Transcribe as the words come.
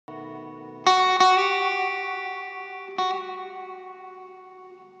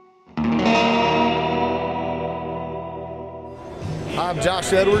I'm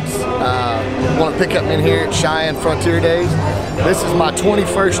Josh Edwards. One of the pickup men here at Cheyenne Frontier Days. This is my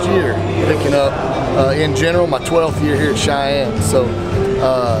 21st year picking up in general, my 12th year here at Cheyenne. So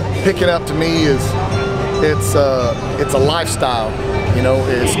picking up to me is, it's a lifestyle. You know,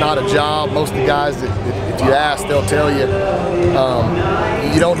 it's not a job. Most of the guys that if you ask, they'll tell you,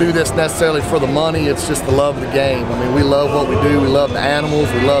 you don't do this necessarily for the money, it's just the love of the game. I mean, we love what we do, we love the animals,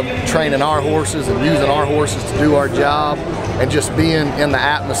 we love training our horses and using our horses to do our job and just being in the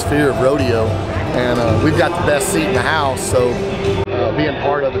atmosphere of rodeo. And we've got the best seat in the house, so being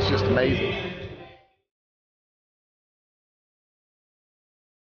part of it's just amazing.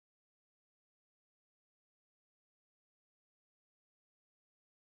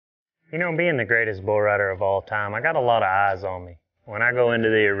 You know, being the greatest bull rider of all time, I got a lot of eyes on me. When I go into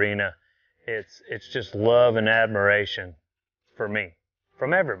the arena, it's just love and admiration for me,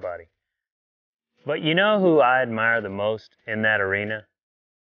 from everybody. But you know who I admire the most in that arena?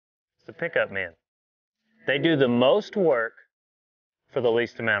 It's the pickup men. They do the most work for the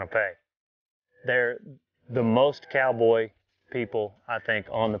least amount of pay. They're the most cowboy people, I think,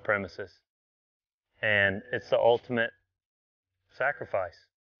 on the premises. And it's the ultimate sacrifice.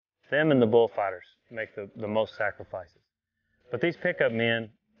 Them and the bullfighters make the most sacrifices. But these pickup men,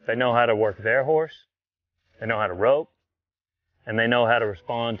 they know how to work their horse, they know how to rope, and they know how to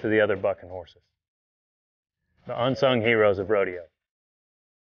respond to the other bucking horses. The unsung heroes of rodeo.